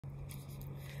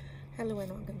Hello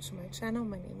and welcome to my channel.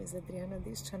 My name is Adriana.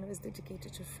 This channel is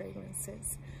dedicated to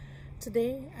fragrances.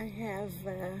 Today I have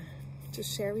to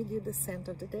share with you the scent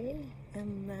of the day,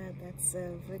 and that's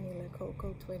Vanilla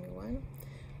Cocoa 21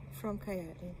 from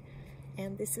Kayali.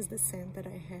 And this is the scent that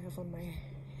I have on my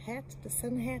hat, the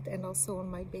sun hat, and also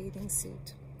on my bathing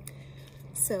suit.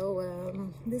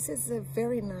 So this is a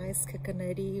very nice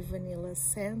coconutty vanilla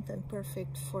scent and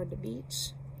perfect for the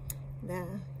beach.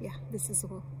 Yeah, this is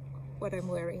what I'm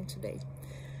wearing today.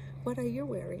 What are you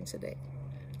wearing today?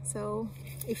 So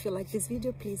if you like this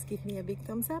video, please give me a big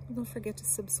thumbs up. Don't forget to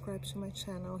subscribe to my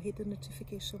channel, hit the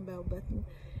notification bell button,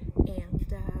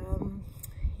 and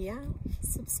yeah,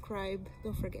 subscribe,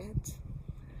 don't forget.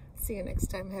 See you next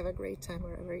time. Have a great time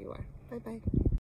wherever you are. Bye bye.